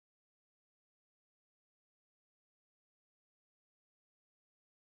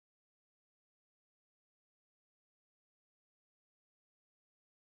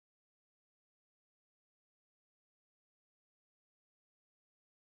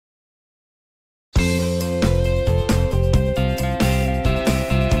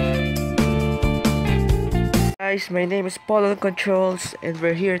guys, my name is Paul on Controls and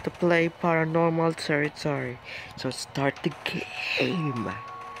we're here to play Paranormal Territory. So start the game.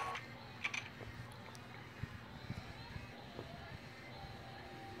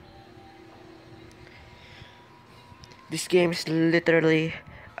 This game is literally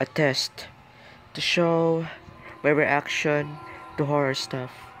a test to show my reaction to horror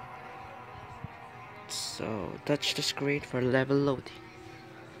stuff. So touch the screen for level loading.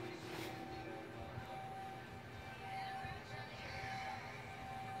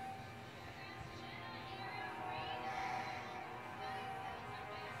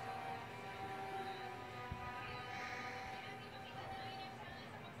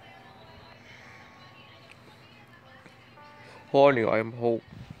 Honey, I am home.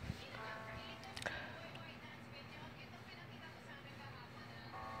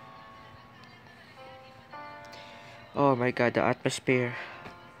 Oh my god, the atmosphere.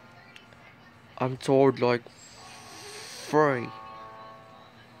 I'm told like furry.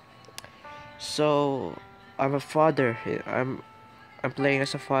 So I'm a father here. I'm playing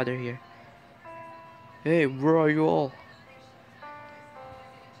as a father here. Hey, where are you all?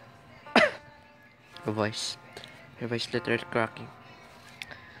 Your voice. Your voice literally cracking.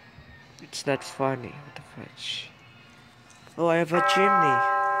 It's not funny. What the fudge? Oh, I have a chimney.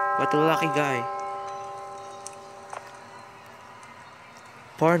 What a lucky guy.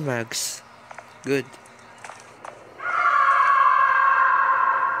 Porn mags. Good.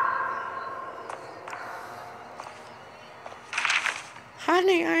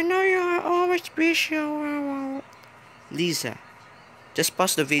 Honey, I know you are always busy. Lisa, just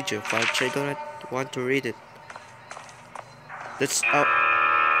pause the video, Fudge. I do not want to read it. That's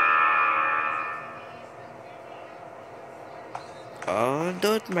Oh,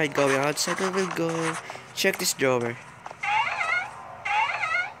 don't mind going outside. I will go check this drawer.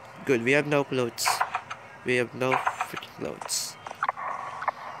 Good, we have no clothes. We have no freaking clothes.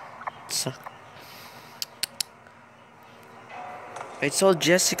 So, I told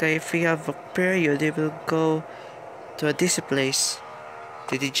Jessica if we have a period, they will go to a disco place.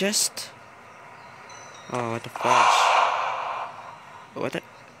 Did he just? Oh, what the fudge? What the?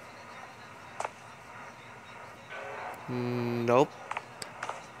 Nope.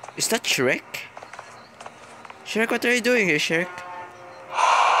 Is that Shrek? Shrek, what are you doing here, Shrek?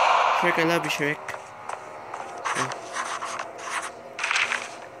 Shrek, I love you, Shrek. Oh.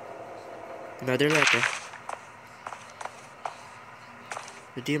 Another letter.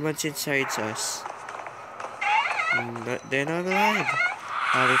 The demons inside us. Then I will hide.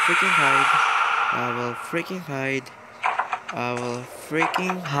 I will freaking hide. I will freaking hide. I will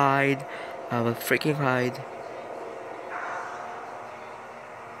freaking hide. I will freaking hide.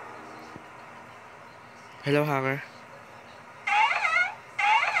 Hello, Hanger.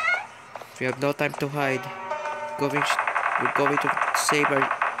 We have no time to hide. We're going to save our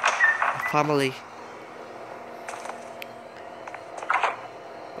family.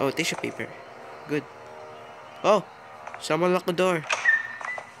 Oh, tissue paper. Good. Oh, someone locked the door.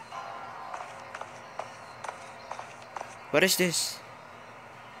 What is this?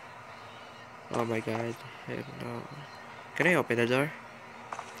 Oh my god. No. Can I open the door?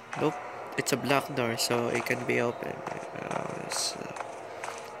 Nope. It's a black door, so it can be opened.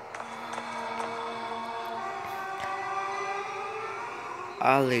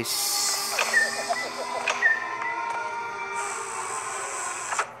 Alice.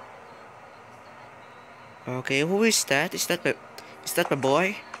 Okay, who is that? Is that my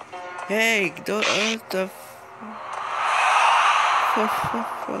boy? Hey, don't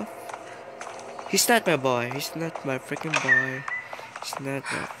He's not my boy. He's not my freaking boy. He's not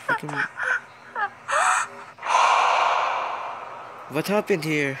my freaking. What happened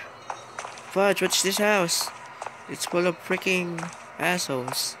here? Fudge, what's this house? It's full of freaking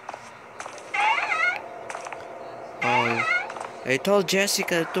assholes. Oh, I told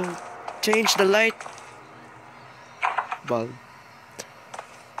Jessica to change the light bulb.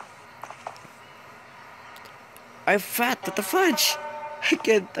 I'm fat. What the fudge?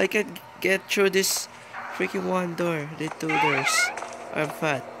 I can't get through this freaking one door. The two doors. I'm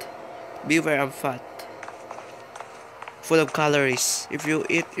fat. Beware, I'm fat. Full of calories. If you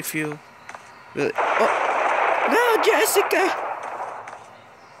will. Oh no, Jessica.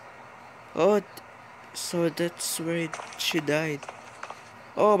 Oh, so that's where she died.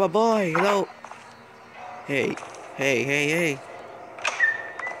 Oh, my boy. Hello. Hey.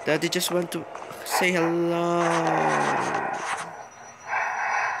 Daddy just want to say hello.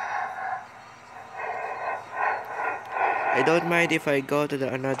 I don't mind if I go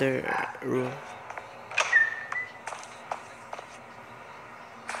to another room.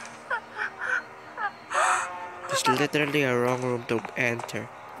 There's literally a wrong room to enter.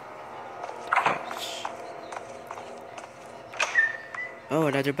 Oh,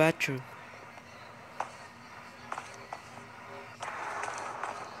 another bathroom.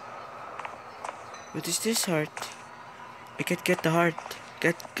 What is this heart? I can't get the heart.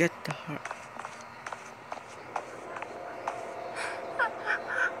 Get the heart.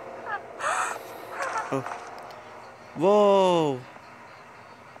 Oh. Whoa!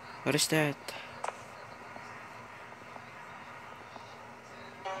 What is that?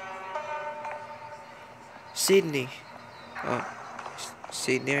 Sydney. Oh,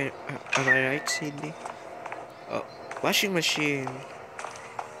 Sydney. Am I right, Sydney? Oh, washing machine.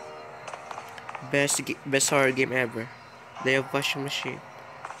 Best horror game ever. They have washing machine.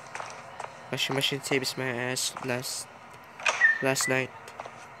 Washing machine saves my ass last night.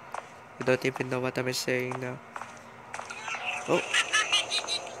 I don't even know what I'm saying now. Oh.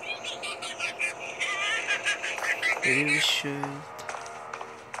 Maybe we should.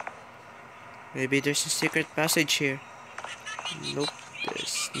 Maybe there's a secret passage here. Nope,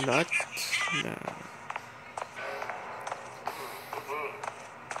 there's not. No.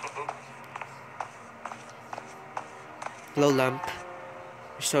 Glow lamp.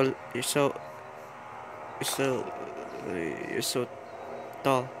 You're so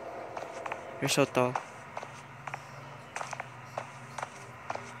tall. You're so tall.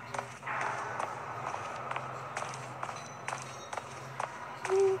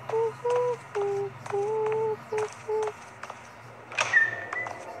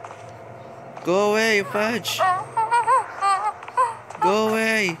 Go away, Fudge! Go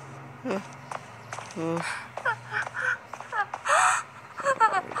away! Oh.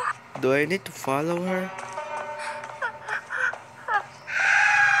 Do I need to follow her?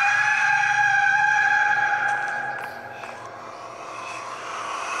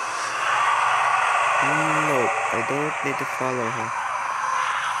 No, I don't need to follow her.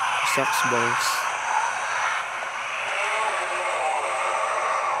 Sucks balls.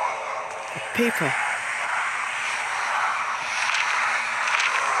 A paper.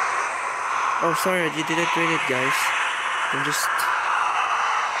 Oh, sorry, you didn't read it, guys. I'm just...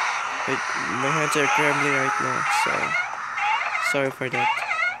 my hands are trembling right now, so... Sorry for that.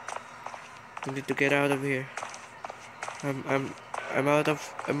 I need to get out of here. I'm out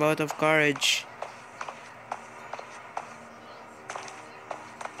of courage.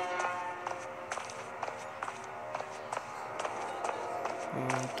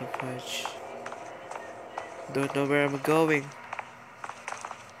 Oh, the fudge. Don't know where I'm going.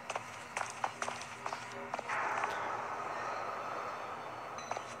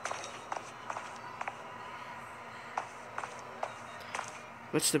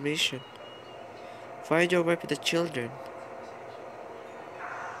 What's the mission? Find your wife with the children.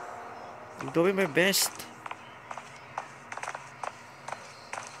 I'm doing my best.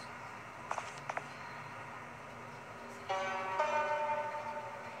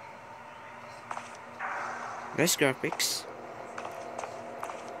 Nice graphics.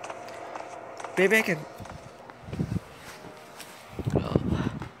 Maybe I can...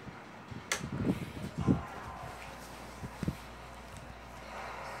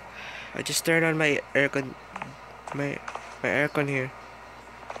 I just turned on my aircon, my aircon here.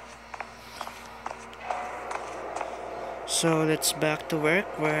 So let's back to work.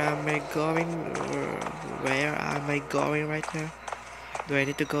 Where am I going? Where am I going right now? Do I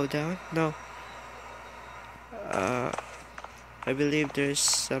need to go down? No. I believe there's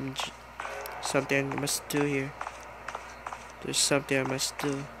something I must do here. There's something I must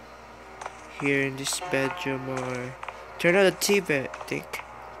do here in this bedroom, or turn on the TV. I think.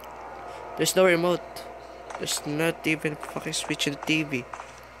 There's no remote. There's not even fucking switch in the TV.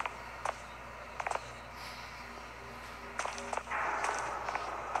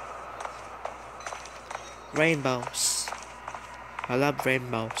 Rainbows. I love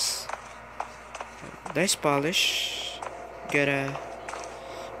rainbows. Nice polish. Gotta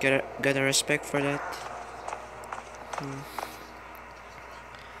respect for that.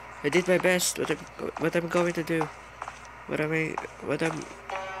 I did my best. What I'm going to do?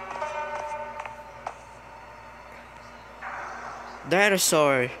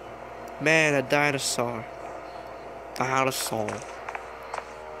 Dinosaur. Man, a dinosaur. Dinosaur.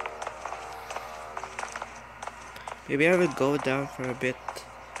 Maybe I will go down for a bit.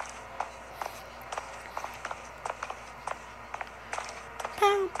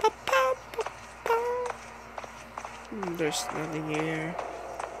 There's nothing here.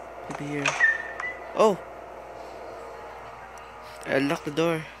 Maybe here. Oh! I locked the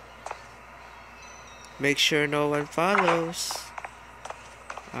door. Make sure no one follows.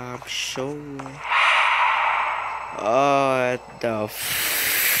 I'm sure. What the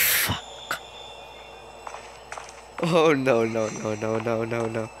fuck? Oh no, no, no, no, no, no,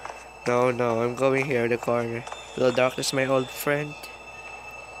 no. No, no, I'm going here in the corner. Hello, darkness, my old friend.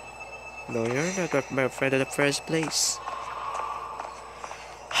 No, you're not my friend in the first place.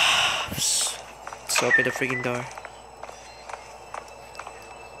 Let's open the freaking door.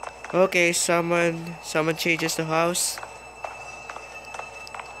 Okay, someone changes the house.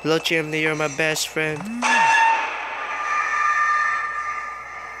 Hello, Chimney, you're my best friend.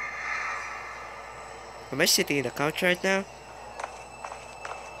 Am I sitting in the couch right now?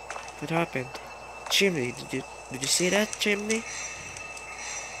 What happened? Chimney, did you see that, Chimney?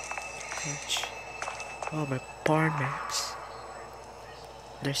 Couch. Oh, my Parmex.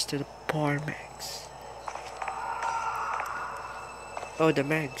 There's still the Parmex. Oh, the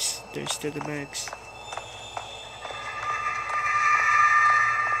mags. There's still the mags.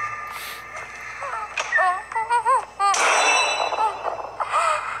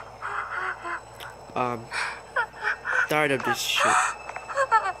 Tired of this shit.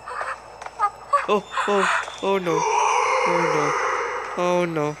 Oh no. Oh no. Oh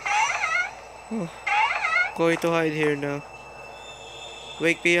no. Oh. Going to hide here now.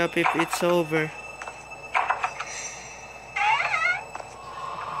 Wake me up if it's over.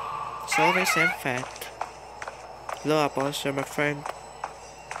 As always, I'm fat. Hello, Apples, you're my friend.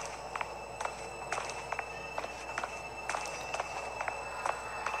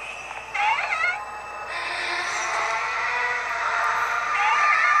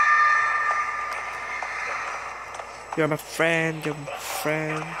 You're my friend, you're my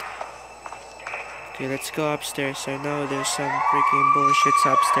friend. Okay, let's go upstairs. I know there's some freaking bullshits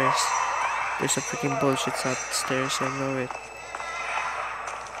upstairs. There's some freaking bullshits upstairs, I know it.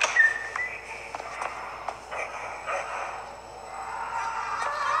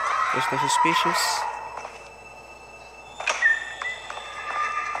 There's no suspicious.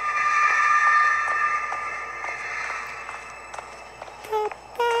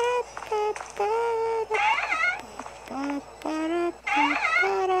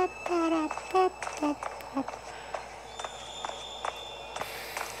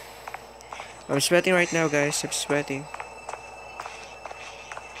 I'm sweating right now, guys. I'm sweating.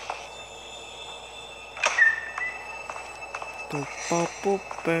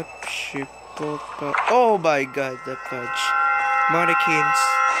 Oh my god, the fudge. Mannequins.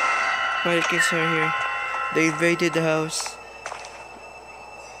 Mannequins are here. They invaded the house.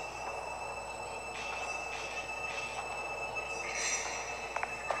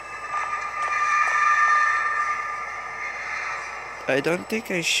 I don't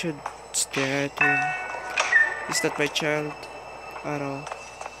think I should stare at him. He's not my child at all.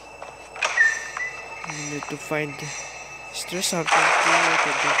 I need to find. Is there something to look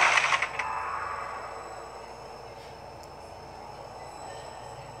at that?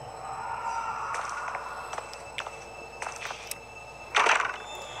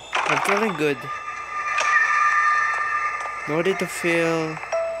 I'm feeling good. No need to feel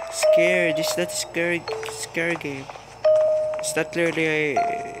scared. It's not a scary game. It's not clearly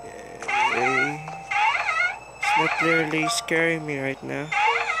it's not clearly scaring me right now.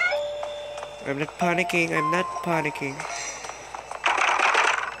 I'm not panicking. I'm not panicking.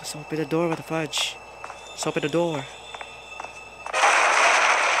 Let's open the door with the fudge. Let's open the door.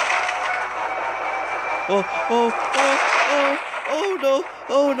 Oh no.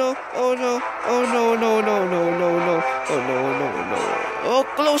 Oh no. Oh no. Oh no. No. No. No. No. No. Oh no. No. No. Oh,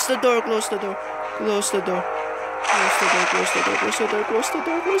 close the door. Close the door. Close the door. Close the door, close the door, close the door, close the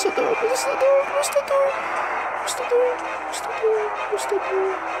door, close the door, close the door, close the door, close the door, close the door, close the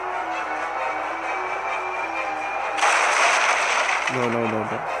door. No, no, no,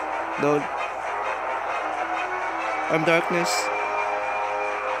 no. No. I'm darkness.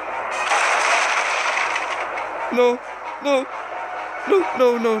 No, no, no,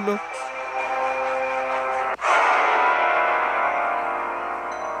 no, no, no.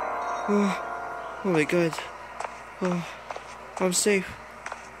 Oh my god. Oh, I'm safe.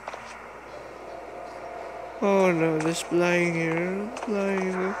 Oh no, there's flying here.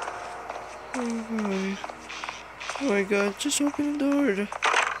 Flying. Oh my god, just open the door.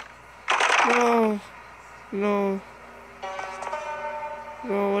 No. No.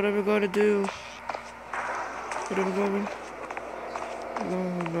 No, what are we gonna do? What are we going?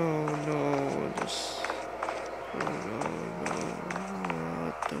 No. This. No.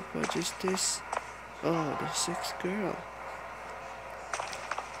 What the fuck is this? Oh, the sixth girl.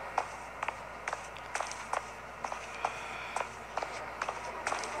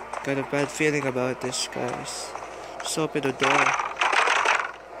 Got a bad feeling about this, guys. Just open the door.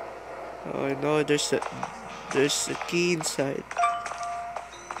 Oh no, there's There's a key inside.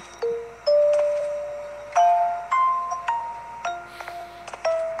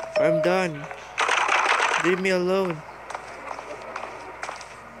 I'm done. Leave me alone.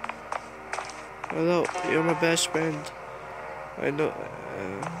 Hello, you're my best friend. I know.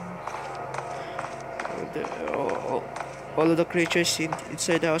 All of the creatures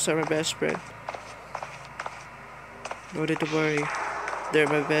inside the house are my best friend. No need to worry. They're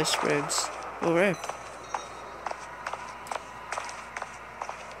my best friends. Alright.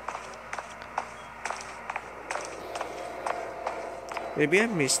 Maybe I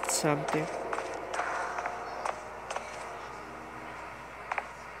missed something.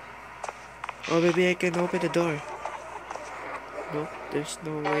 Or maybe I can open the door. Nope, there's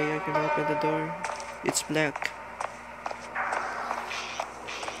no way I can open the door. It's black.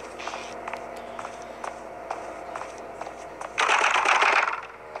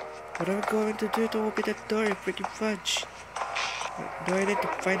 What am I going to do to open that door, freaking fudge? Do I need to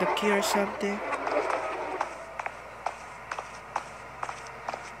find a key or something?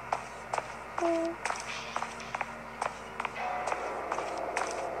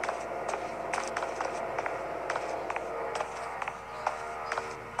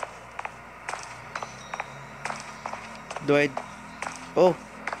 Do I... Oh!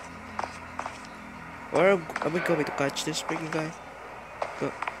 Or am I going to catch this freaking guy?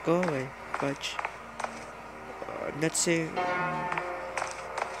 Go away, fudge. Let's say...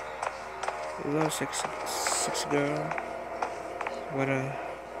 Hello, sexy girl. Wanna...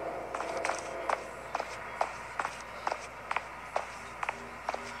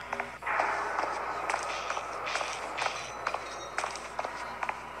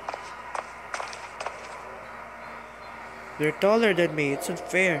 They're taller than me, it's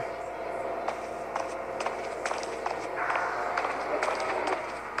unfair.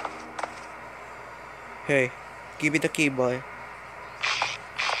 Hey, give me the key, boy.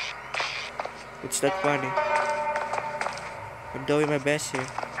 It's not funny. I'm doing my best here.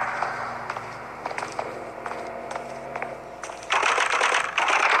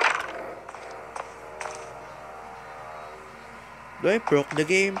 Do I broke the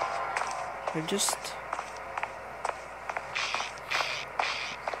game? I'm just...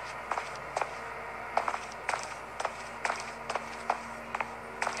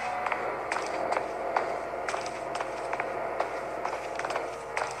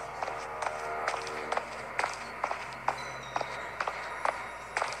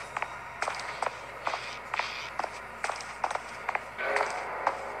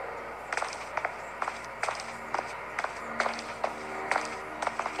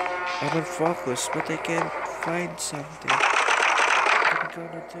 I'm unfocused, but I can't find something. What am I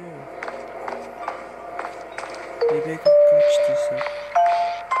gonna do? Maybe I can catch this up.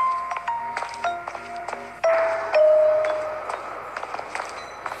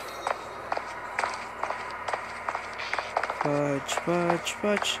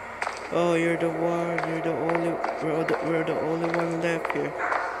 Fudge. Oh, you're the one. You're the only. We're the only one left here.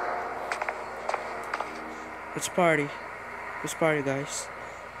 Let's party. Let's party, guys.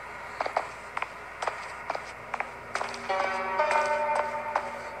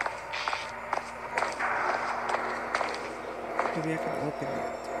 Maybe I can open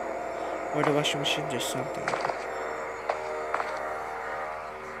it. Or the washing machine, there's something.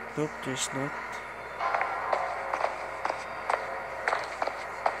 Nope, there's not.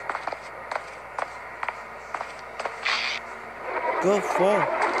 Go fall.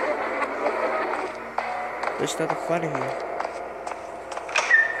 There's nothing funny here.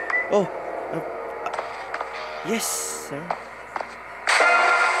 Oh, yes, sir.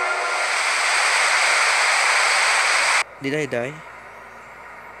 Did I die?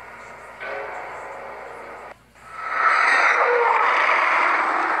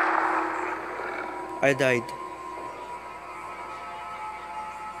 I died.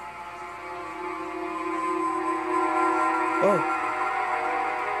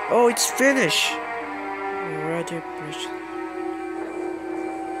 Oh, it's finished. Roger, push.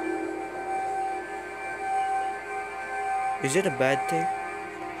 Is it a bad thing?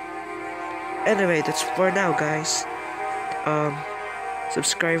 Anyway, that's for now, guys.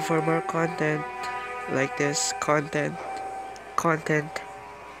 Subscribe for more content like this. Content.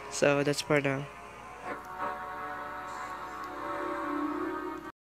 So that's for now.